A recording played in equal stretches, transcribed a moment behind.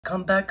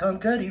Come back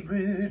on Gertie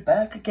Rude,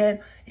 back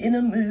again in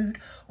a mood.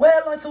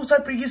 Well, I thought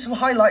I'd bring you some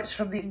highlights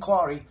from the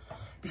inquiry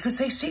because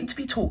they seem to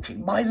be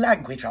talking my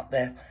language up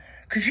there.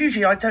 Because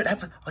usually I don't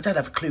have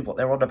a clue what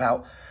they're on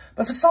about.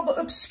 But for some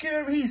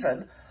obscure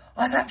reason,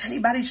 I've actually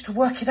managed to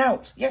work it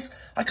out. Yes,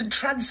 I can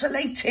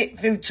translate it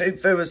through to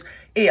viewers'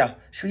 ear.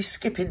 Should we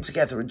skip in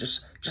together and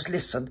just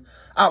listen?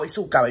 Oh, it's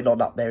all going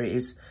on up there, it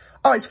is.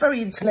 Oh, it's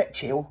very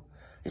intellectual.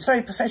 It's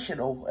very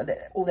professional, and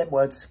all them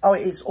words. Oh,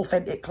 it is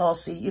authentic,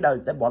 classy, you know,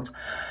 them ones.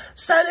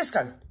 So let's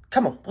go.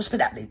 Come on, what's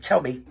been happening?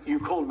 Tell me. You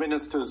called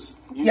ministers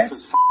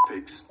Yes.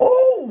 pigs.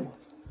 Oh!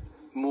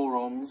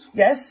 Morons.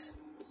 Yes.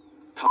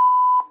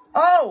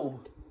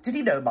 Oh! Did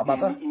he know my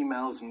mother? In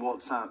emails and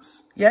WhatsApps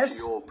Yes.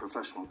 to your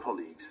professional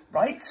colleagues.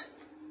 Right.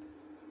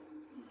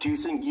 Do you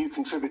think you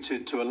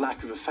contributed to a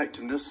lack of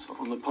effectiveness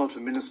on the part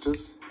of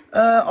ministers?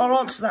 I'll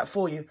answer that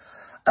for you.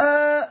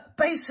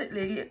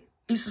 Basically,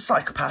 he's a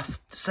psychopath.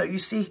 So you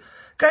see,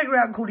 going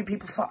around calling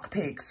people fuck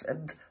pigs,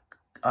 and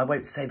I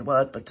won't say the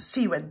word, but to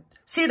see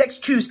you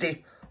next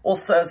Tuesday or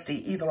Thursday,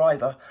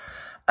 either.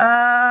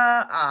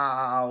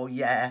 Oh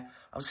yeah,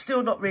 I'm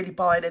still not really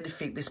buying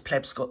anything this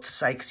pleb's got to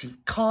say because he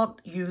can't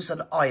use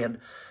an iron.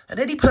 And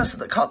any person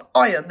that can't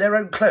iron their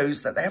own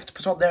clothes that they have to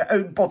put on their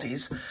own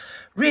bodies,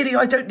 really,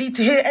 I don't need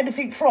to hear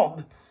anything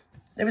from.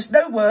 There is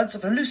no words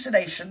of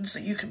hallucinations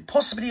that you can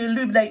possibly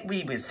illuminate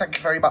me with. Thank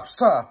you very much,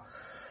 sir.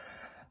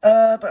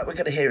 But we're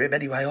going to hear him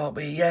anyway, aren't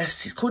we?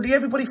 Yes, he's calling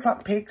everybody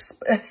fuck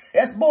pigs.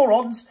 Yes,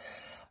 morons.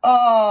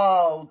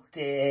 Oh,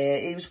 dear.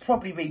 He was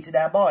probably reading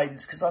our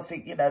minds because I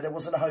think, you know, there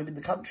wasn't a home in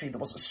the country that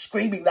wasn't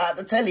screaming that at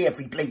the telly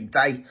every bleeding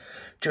day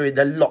during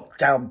the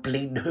lockdown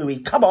bleeding hooey.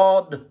 Come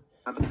on.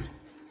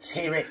 Let's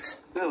hear it.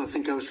 No, I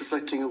think I was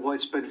reflecting a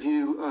widespread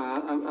view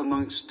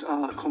amongst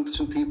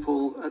competent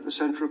people at the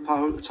centre of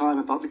power at the time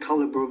about the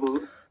calibre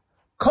of...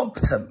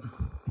 Competent?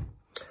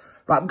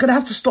 Right, I'm going to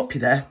have to stop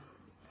you there.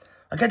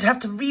 I'm going to have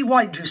to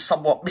rewind you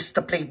somewhat,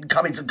 Mr. Bleeding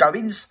Comings and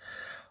Goings.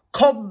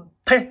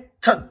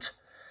 Competent.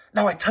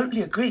 Now, I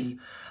totally agree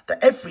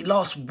that every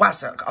last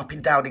wazzock up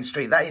in Downing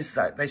Street, they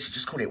should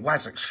just call it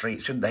Wazzock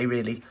Street, shouldn't they,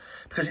 really?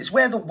 Because it's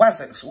where the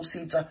wazzocks all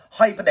seem to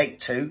hibernate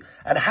to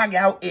and hang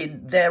out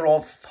in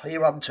thereof,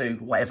 hereunto,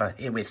 whatever,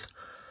 herewith.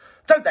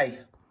 Don't they?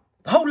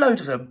 A whole load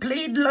of them.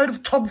 Bleeding load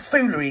of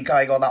tomfoolery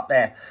going on up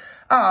there.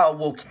 Oh,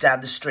 walking down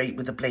the street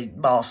with a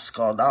bleeding mask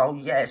on. Oh,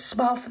 yeah,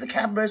 smile for the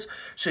cameras.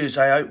 As soon as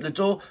I open the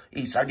door,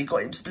 he's only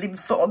got his bleeding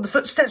foot on the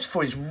footsteps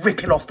before he's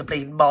ripping off the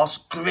bleeding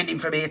mask, grinning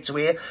from ear to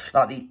ear,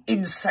 like the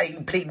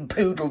insane bleeding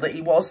poodle that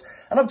he was.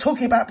 And I'm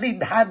talking about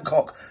bleeding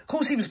Hancock. Of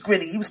course he was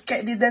grinning. He was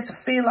getting in there to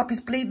feel up his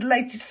bleeding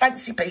latest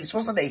fancy piece,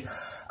 wasn't he?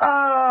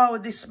 Oh,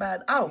 and this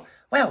man. Oh,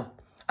 well,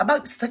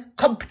 amongst the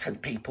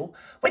competent people,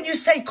 when you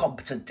say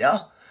competent,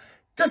 dear,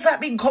 does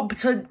that mean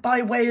competent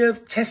by way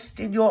of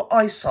testing your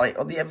eyesight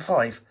on the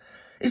M5?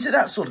 Is it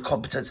that sort of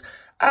competence?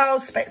 Oh,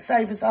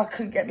 Specsavers, I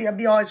couldn't get me, and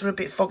my eyes were a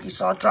bit foggy,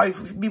 so I drove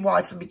with my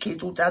wife and my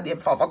kids all down the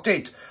M5.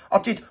 I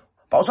did,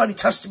 but I was only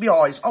testing my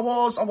eyes.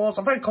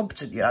 I'm very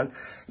competent, you know.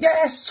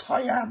 Yes,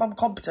 I am, I'm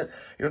competent.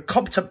 You're a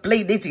competent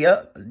bleeding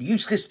idiot, a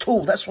useless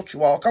tool, that's what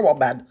you are. Go on,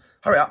 man,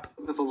 hurry up.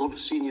 With a lot of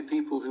senior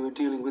people who are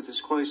dealing with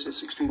this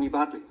crisis extremely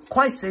badly.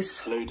 Crisis?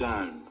 Slow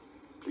down,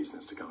 please,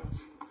 Mr.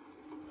 Cummings.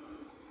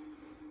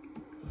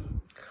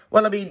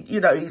 Well, I mean, you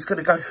know, he's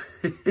going to go...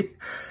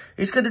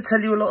 he's going to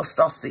tell you a lot of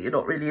stuff that you're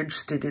not really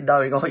interested in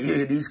knowing, are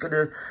you? And he's going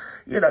to,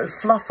 you know,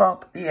 fluff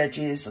up the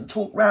edges and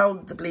talk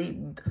round the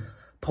bleeding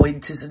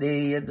point, isn't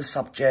he, and the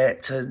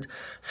subject, and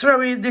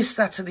throw in this,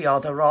 that and the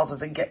other, rather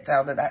than get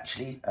down and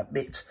actually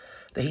admit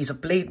that he's a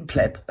bleeding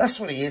pleb. That's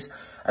what he is.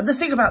 And the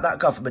thing about that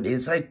government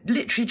is they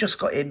literally just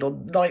got in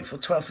on 9th or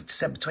 12th of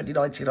December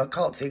 2019. I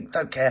can't think,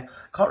 don't care,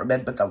 can't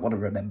remember, don't want to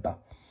remember.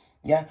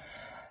 Yeah?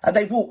 And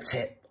they walked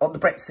it on the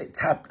Brexit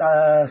tab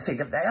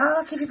thing of there.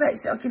 I'll give you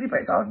Brexit, I'll give you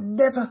Brexit. I've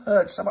never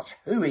heard so much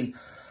hooey.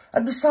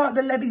 And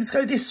the lemmings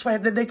go this way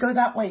and then they go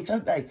that way,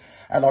 don't they?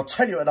 And I'll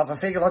tell you another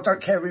thing, and I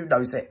don't care who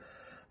knows it.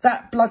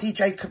 That bloody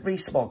Jacob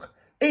Rees-Mogg,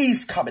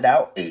 he's coming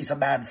out. He's a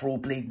man for all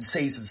bleeding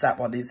seasons, that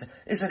one is,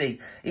 isn't he?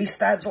 He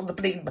stands on the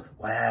bleeding...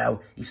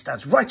 Wow, he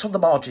stands right on the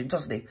margin,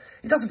 doesn't he?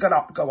 He doesn't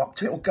go up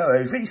to it or go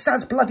over it. He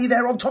stands bloody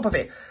there on top of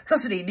it,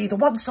 doesn't he? Neither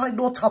one side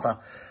nor t'other.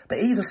 But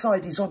either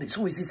side he's on, it's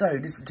always his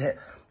own, isn't it?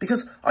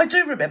 Because I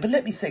do remember,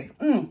 let me think,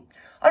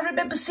 I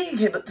remember seeing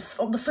him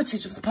on the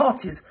footage of the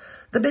parties,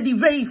 the many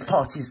rave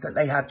parties that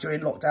they had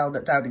during lockdown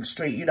at Downing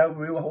Street, you know,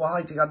 we were all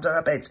hiding under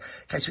our beds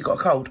in case we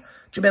got a cold. Do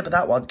you remember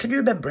that one? Can you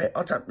remember it?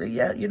 I don't really,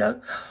 yeah, you know.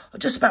 I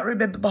just about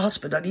remember my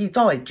husband, and he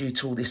died due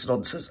to all this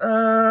nonsense.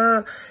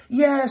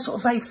 Yeah, sort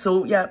of vague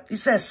thought, yeah,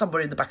 it's there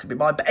somewhere in the back of my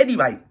mind. But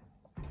anyway,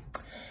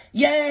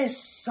 yes,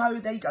 so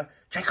there you go.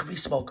 Jacob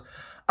Rees-Mogg.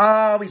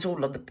 Oh, he's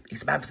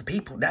he's a man for the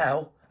people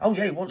now. Oh,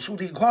 yeah, he wants all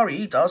the inquiry,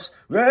 he does.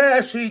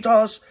 Yes, he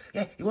does.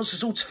 Yeah, he wants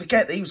us all to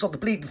forget that he was on the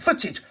bleeding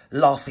footage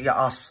laughing at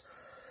us.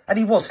 And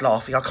he was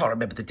laughing. I can't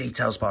remember the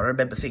details, but I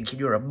remember thinking,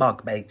 you're a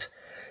mug, mate.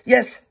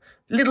 Yes,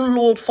 little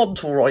Lord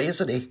Fauntleroy,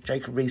 isn't he,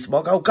 Jacob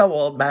Rees-Mogg? Oh, go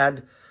on,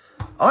 man.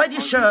 Iron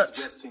your shirt.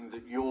 Suggesting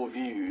that your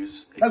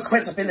views... No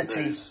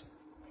credibility.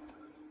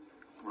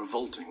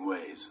 revolting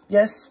ways.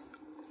 Yes.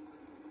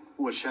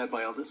 Was shared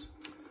by others?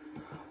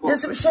 Well,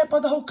 yes, it was shared by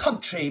the whole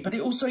country, but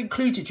it also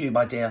included you,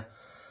 my dear.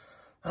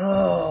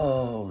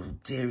 Oh,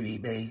 dearie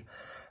me.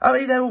 I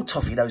mean, they're all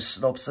toffee-nosed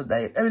snobs, aren't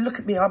they? I mean, look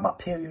at me, I'm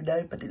up here, you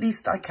know, but at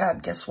least I can,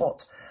 guess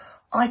what?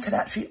 I can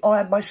actually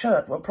iron my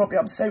shirt. Well, probably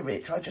I'm so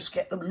rich, I just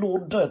get them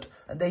laundered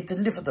and they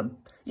deliver them.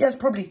 Yes,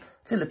 probably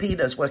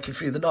Filipinos working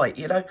through the night,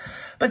 you know.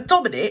 But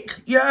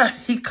Dominic, yeah,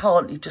 he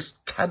can't, he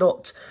just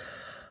cannot.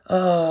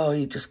 Oh,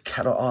 he just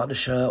cannot iron a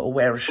shirt or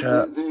wear a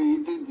shirt.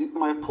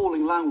 My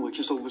appalling language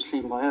is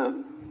obviously my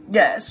own.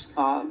 Yes.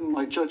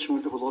 My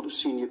judgment of a lot of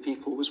senior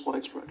people was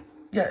widespread.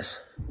 Yes.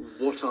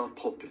 What are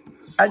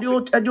poppins? And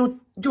your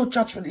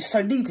judgment is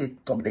so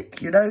needed,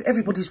 Dominic, you know.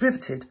 Everybody's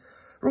riveted.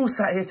 We're all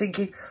sat here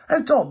thinking,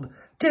 oh, Dom,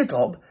 dear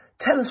Dom,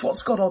 tell us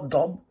what's gone on,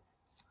 Dom.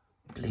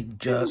 Bleeding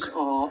jerk.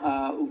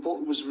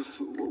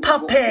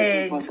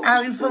 Poppins!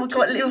 Oh, we've all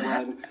got little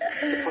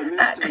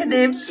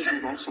acronyms.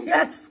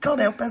 Yeah,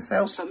 can't help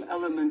ourselves. Some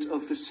element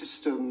of the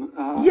system.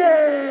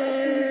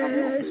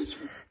 Yes.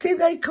 Did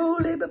they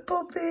call him a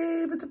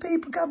poppin with the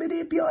people coming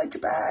in behind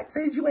your back? As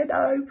soon as you went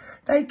home,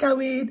 they go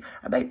in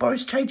and make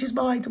Boris change his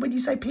mind. And when you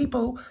say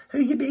people, who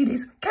you mean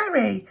is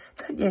Carrie,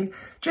 don't you?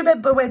 Do you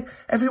remember when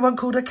everyone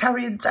called her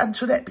Carrie and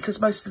Antoinette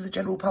because most of the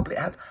general public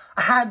had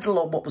a handle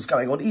on what was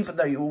going on, even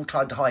though you were all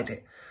trying to hide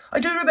it? I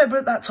do remember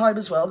at that time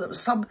as well, there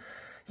was some,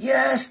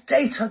 yes,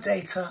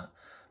 data,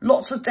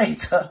 lots of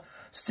data,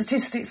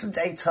 statistics and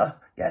data,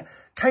 yeah,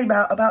 came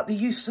out about the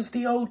use of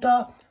the old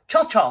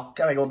cha-cha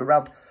going on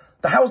around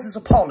the Houses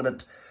of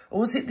Parliament.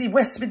 Or was it the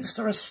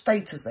Westminster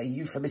Estate, as they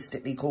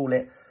euphemistically call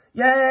it?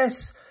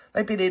 Yes,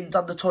 they've been in and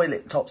done the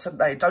toilet tops, haven't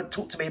they? Don't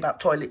talk to me about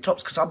toilet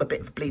tops, because I'm a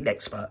bit of a bleeding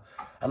expert.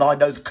 And I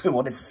know the coup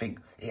on everything.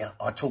 Yeah,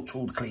 I talk to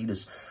all the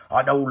cleaners.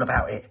 I know all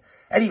about it.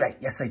 Anyway,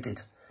 yes, they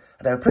did.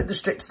 And they were putting the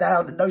strips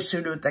down, and no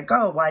sooner did they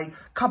go away,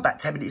 come back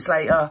 10 minutes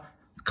later,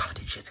 covered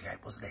in shit again,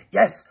 wasn't it?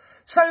 Yes.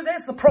 So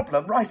there's the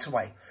problem right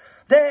away.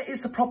 There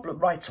is the problem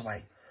right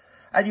away.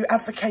 And you're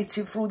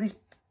advocating for all these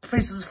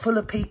prisons full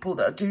of people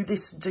that do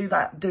this, do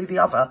that, do the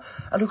other,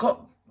 and have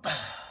got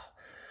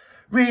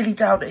really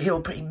down at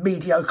heel, pretty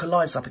mediocre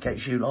lives up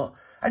against you lot.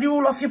 And you're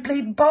all off your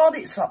bleeding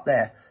barnets up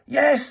there.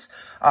 Yes.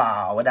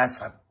 Oh, and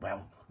that's,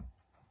 well,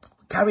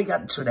 Carrie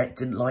Antoinette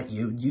didn't like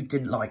you, and you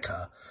didn't like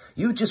her.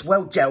 You were just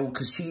well gelled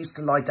because she used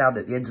to lie down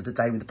at the end of the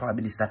day with the Prime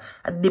Minister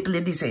and nibble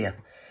in his ear.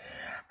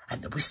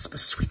 And whisper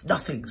sweet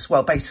nothings.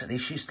 Well, basically,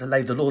 she used to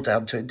lay the law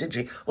down to him, didn't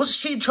she? Wasn't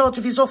she in charge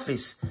of his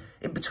office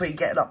in between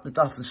getting up the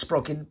duff and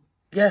sprogging?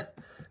 Yeah,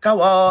 go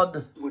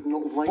on. Would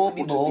not like what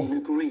had been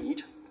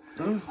agreed.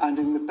 And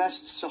in the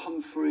best Sir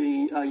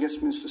Humphrey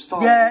Westminster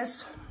style,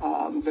 yes,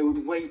 they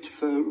would wait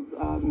for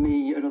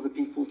me and other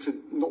people to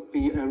not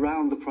be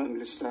around the Prime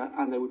Minister,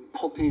 and they would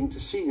pop in to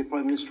see the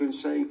Prime Minister and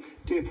say,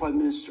 dear Prime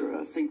Minister,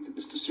 I think that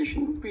this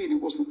decision really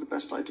wasn't the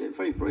best idea.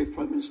 Very brave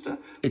Prime Minister.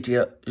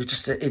 Idiot. You're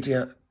just an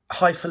idiot.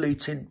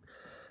 Highfalutin,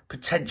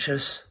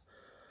 pretentious,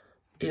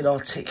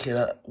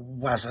 inarticulate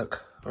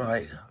wazzock.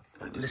 Right.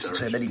 Listen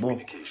to him anymore.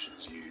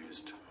 Communications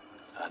used,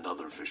 and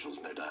other officials,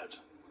 no doubt.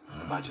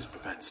 About his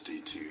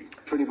propensity to...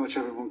 Pretty much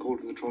everyone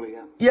called him the trolley,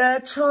 yeah. Yeah,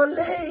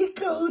 trolley,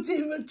 called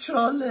him a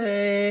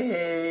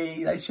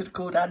trolley. They should have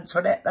called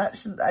Antoinette that,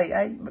 shouldn't they,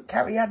 eh?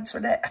 Carrie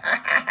Antoinette.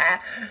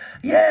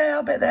 Yeah,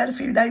 I bet they had a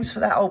few names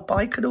for that old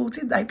bike and all,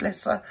 didn't they,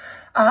 bless her?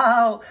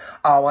 Oh,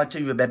 I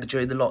do remember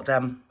during the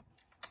lockdown,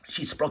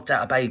 she sprogged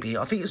out a baby.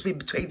 I think it was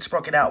between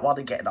sprogging out one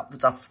and getting up the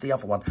duff for the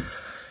other one.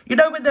 You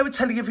know when they were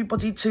telling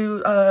everybody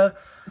to...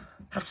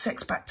 have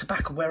sex back to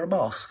back and wear a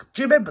mask.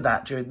 Do you remember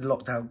that during the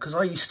lockdown? Because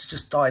I used to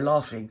just die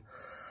laughing.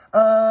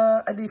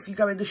 And if you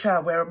go in the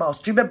shower, wear a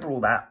mask. Do you remember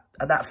all that?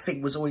 And that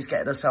thing was always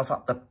getting herself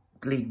up the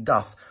bleeding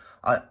duff.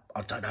 I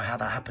don't know how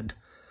that happened.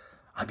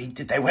 I mean,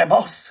 did they wear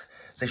masks?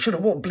 They should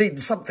have worn bleeding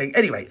something.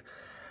 Anyway,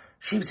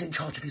 she was in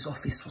charge of his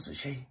office, wasn't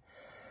she?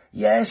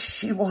 Yes,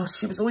 she was.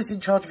 She was always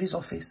in charge of his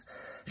office.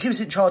 She was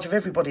in charge of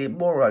everybody, and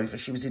moreover,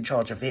 she was in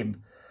charge of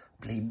him.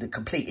 Bleeding the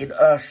complete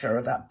inertia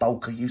of that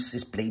bulk of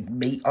useless bleeding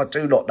meat, I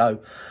do not know.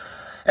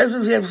 And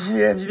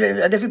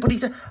everybody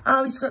said,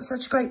 oh, he's got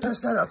such a great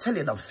personality. I'll tell you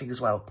another thing as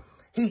well.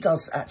 He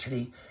does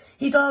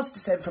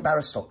descend from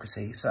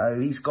aristocracy, so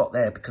he's got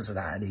there because of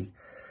that, and he,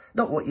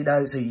 not what you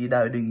know is who you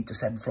know, and who you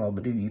descend from,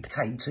 and who you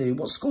pertain to,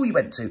 what school you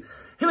went to.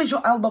 Who is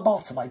your alma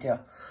mater, my dear?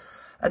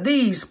 And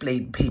these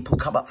bleeding people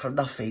come up from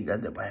nothing,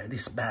 and well,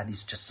 this man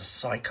is just a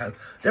psycho.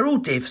 They're all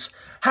divs.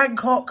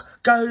 Hancock,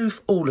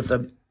 Gove, all of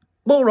them.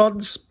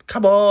 Morons,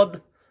 come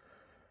on.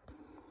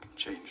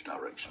 Change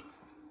direction.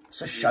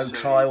 It's a show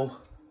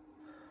trial.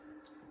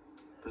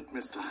 That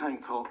Mr.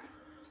 Hancock...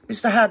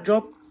 Mr.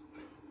 Handjob?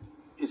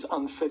 ...is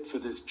unfit for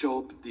this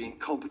job. The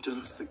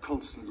incompetence, the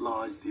constant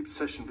lies, the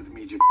obsession with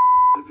media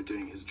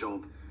overdoing his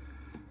job.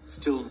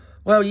 Still...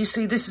 Well, you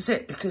see, this is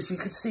it, because you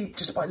can see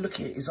just by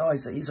looking at his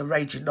eyes that he's a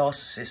raging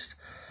narcissist.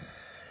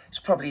 It's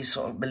probably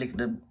sort of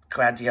malignant,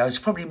 grandiose.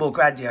 Probably more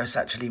grandiose,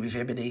 actually, with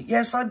him, isn't he?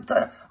 Yes, I'm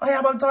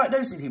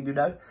diagnosing him, you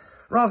know.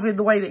 Rather in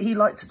the way that he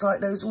liked to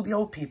diagnose all the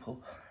old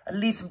people and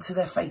leave them to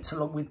their fate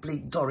along with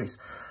bleeding Doris.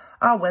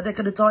 Oh, well, they're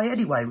going to die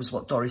anyway, was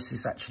what Doris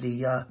is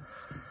actually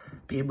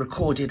being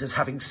recorded as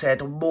having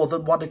said on more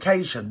than one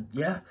occasion,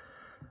 yeah?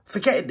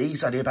 Forgetting that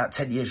he's only about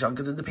 10 years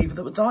younger than the people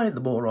that were dying,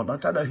 the moron. I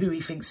don't know who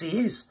he thinks he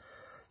is.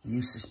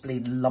 Useless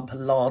bleeding lump of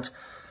lard.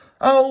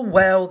 Oh,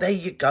 well, there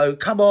you go.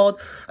 Come on.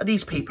 And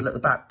these people at the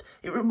back,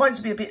 it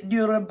reminds me a bit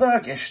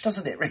Nurembergish,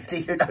 doesn't it,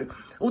 really? You know,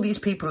 all these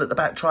people at the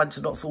back trying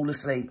to not fall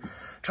asleep,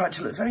 trying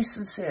to look very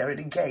sincere and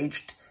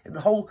engaged in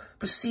the whole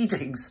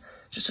proceedings.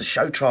 Just a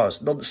show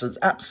trials. Nonsense.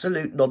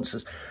 Absolute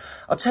nonsense.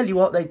 I'll tell you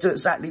what, they'd do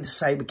exactly the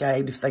same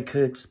again if they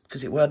could,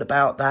 because it weren't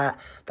about that.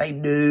 They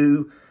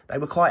knew. They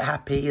were quite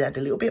happy. They had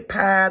a little bit of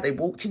power. They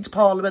walked into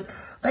Parliament.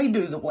 They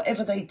knew that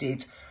whatever they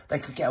did, they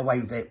could get away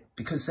with it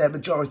because their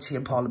majority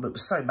in Parliament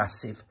was so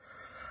massive.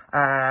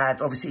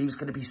 And obviously he was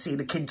going to be seen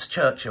akin to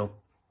Churchill.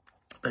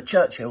 But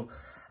Churchill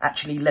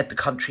actually led the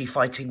country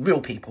fighting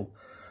real people,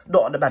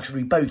 not an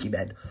imaginary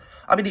bogeymen.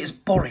 I mean, it's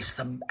Boris,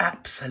 the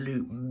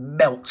absolute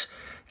melt.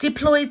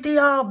 Deployed the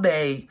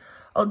army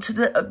onto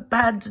the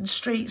abandoned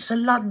streets of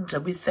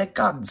London with their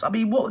guns. I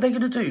mean, what were they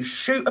going to do?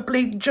 Shoot a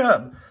bleeding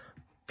germ?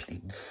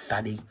 Bleeding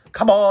fanny.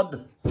 Come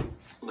on.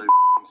 No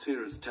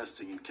serious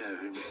testing in care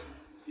homes.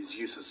 His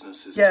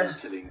uselessness is still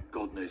killing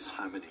God knows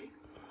how many.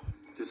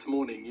 This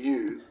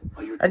morning,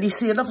 And you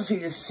see, another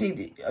thing is,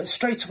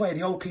 straight away,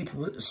 the old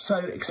people were so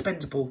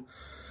expendable.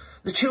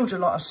 The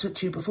children, like I've said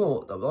to you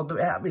before, on the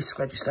at-risk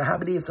register, how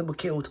many of them were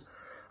killed?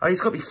 Oh,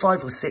 it's got to be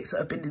 5 or 6 that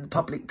have been in the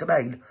public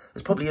domain.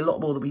 There's probably a lot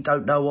more that we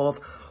don't know of,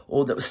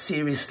 or that were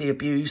seriously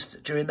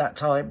abused during that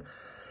time.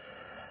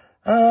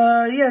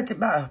 Yeah, it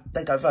didn't matter.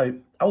 They don't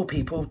vote. Old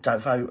people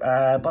don't vote.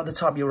 By the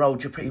time you're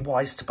old, you're pretty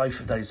wise to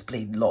both of those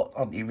bleeding lot,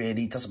 aren't you,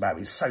 really? It doesn't matter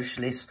if it's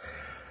socialists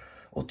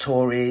or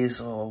Tories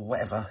or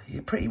whatever.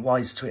 You're pretty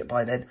wise to it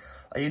by then.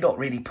 And you're not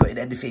really putting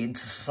anything into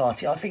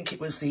society. I think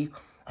it was the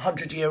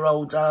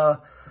 100-year-old,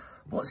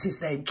 what's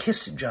his name,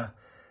 Kissinger,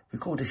 who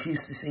called us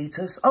useless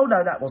eaters. Oh,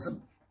 no, that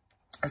wasn't.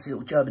 That's a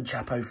little German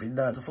chap over in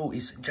the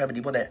 40s in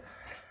Germany, wasn't it?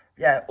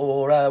 Yeah,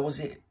 or was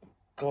it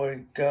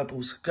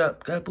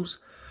Goebbels?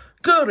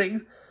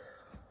 Goering?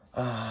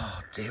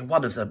 Oh, dear,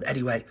 one of them.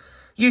 Anyway,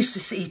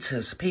 useless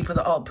eaters, people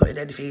that aren't putting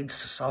anything into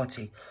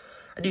society.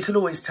 And you can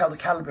always tell the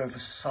calibre of a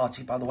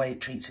society by the way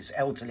it treats its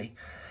elderly,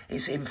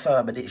 its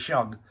infirm and its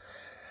young.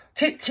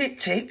 Tick, tick,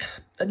 tick.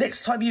 The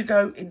next time you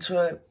go into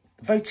a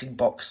voting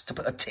box to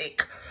put a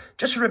tick,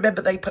 just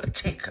remember they put a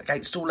tick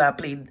against all our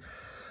bleeding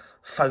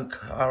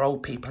folk, our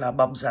old people, our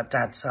mums, our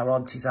dads, our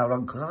aunties, our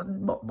uncles.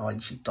 I'm not mine,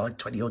 she died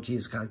 20-odd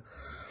years ago.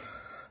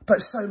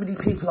 But so many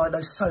people, I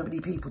know so many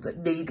people that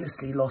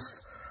needlessly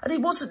lost. And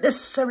it wasn't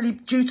necessarily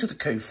due to the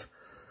coof.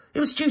 It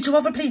was due to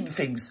other bleeding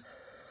things.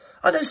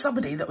 I know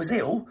somebody that was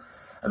ill,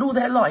 and all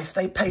their life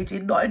they paid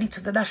in not only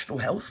to the national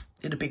health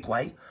in a big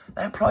way,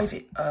 they had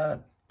private,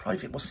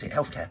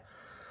 healthcare.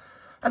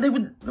 And they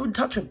wouldn't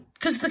touch them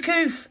because of the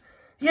coof.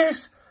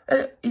 Yes,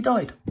 he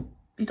died.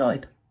 He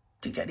died.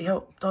 Didn't get any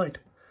help. Died.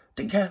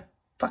 Didn't care.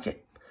 Fuck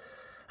it.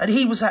 And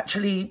he was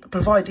actually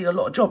providing a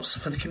lot of jobs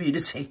for the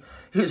community.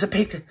 He was a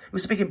big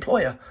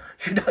employer,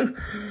 you know.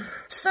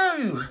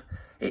 So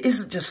it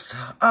isn't just,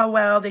 oh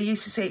well, they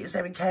used to see it as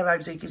they're in care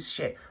homes, he gives a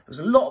shit. There was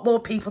a lot more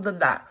people than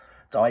that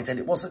died, and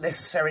it wasn't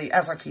necessarily,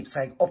 as I keep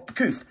saying, of the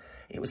coof.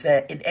 It was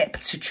their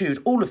ineptitude,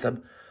 all of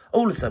them.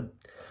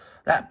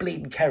 That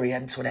bleeding Kerry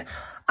Antoinette.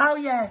 Oh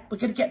yeah, we're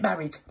going to get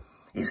married.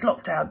 It's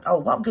lockdown. Oh,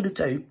 what I'm going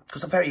to do,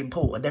 because I'm very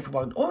important,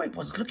 everyone,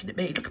 everyone's looking at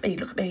me, look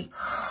at me.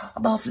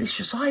 I'm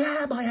half-licious. I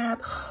am.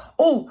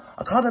 Oh,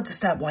 I can't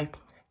understand why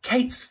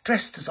Kate's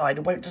dress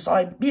designer won't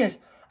design me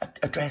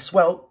a dress.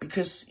 Well,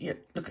 because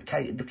look at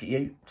Kate and look at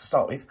you, to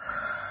start with.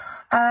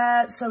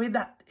 So in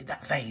that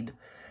vein,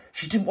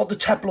 she didn't want the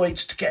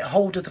tabloids to get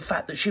hold of the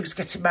fact that she was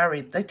getting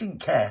married. They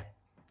didn't care.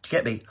 Do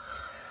you get me?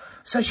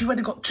 So she went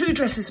and got 2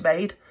 dresses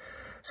made,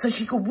 so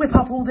she could whip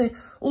up all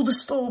the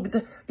store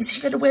with is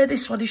she going to wear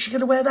this one? Is she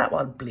going to wear that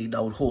one? Bleeding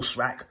old horse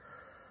rack.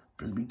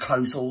 Bleeding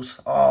clothes horse.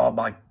 Oh,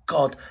 my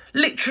God.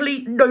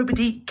 Literally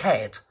nobody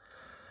cared.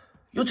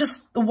 You're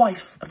just the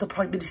wife of the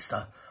Prime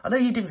Minister. I know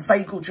you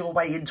inveigled your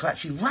way into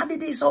actually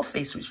running his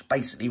office, which is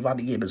basically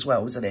running him as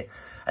well, isn't it?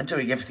 And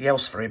doing everything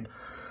else for him.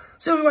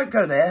 So we won't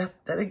go there.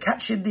 Then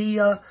catching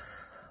the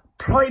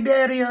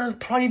premiership.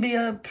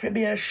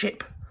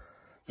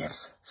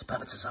 Yes,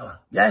 spermatozoa.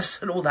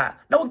 Yes, and all that.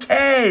 No one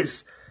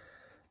cares.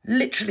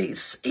 Literally,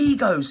 it's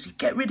egos. You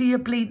get rid of your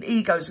bleeding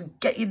egos and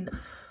get in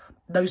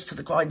nose to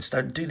the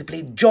grindstone and do the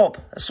bleeding job.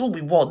 That's all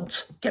we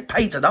want. Get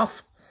paid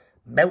enough.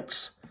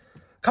 Melts.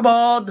 Come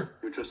on.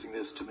 You're addressing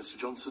this to Mr.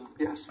 Johnson?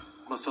 Yes.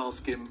 Must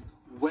ask him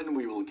when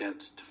we will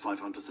get to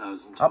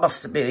 500,000. I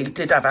must admit, he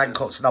did have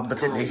Hancock's number,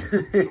 didn't he?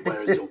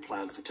 Where is your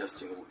plan for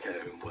testing all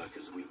care home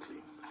workers weekly?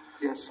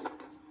 Yes.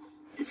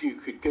 If you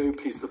could go,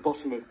 please, to the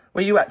bottom of...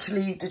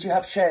 Did you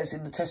have shares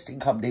in the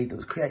testing company that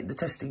was creating the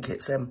testing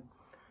kits then?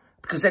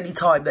 Because any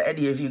time that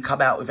any of you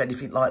come out with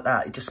anything like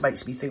that, it just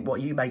makes me think,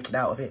 what are you making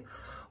out of it?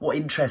 What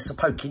interests are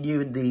poking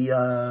you in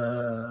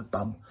the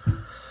bum,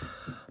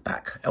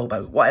 back,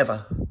 elbow,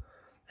 whatever?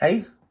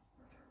 Hey?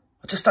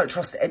 I just don't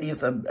trust any of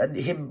them. And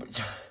him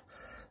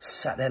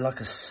sat there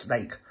like a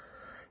snake.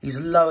 He's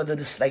lower than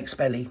a snake's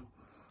belly.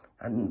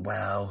 And,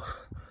 well,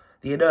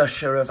 the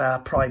inertia of our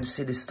Prime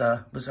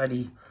Sinister was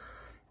only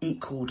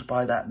equalled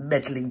by that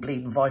meddling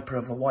bleeding viper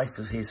of a wife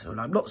of his. And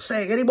I'm not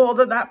saying any more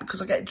than that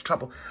because I get into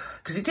trouble.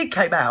 Because it did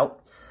came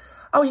out.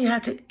 Oh, he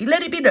let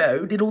it be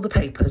known in all the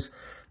papers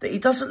that he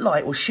doesn't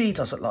like, or she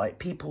doesn't like,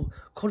 people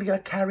calling her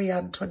Carrie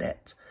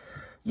Antoinette.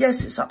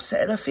 Yes, it's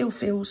upsetting her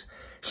feels.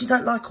 She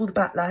don't like all the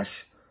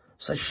backlash.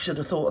 So she should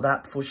have thought of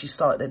that before she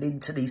started an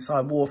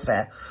internecine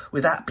warfare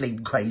with that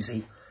bleeding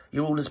crazy.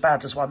 You're all as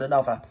bad as one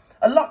another.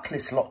 A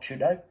luckless lot, you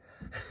know.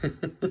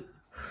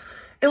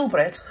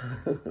 Ill-bred,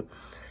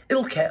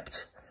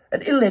 ill-kept,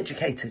 and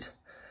ill-educated.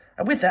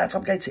 And with that,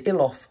 I'm going to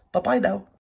ill off. Bye-bye now.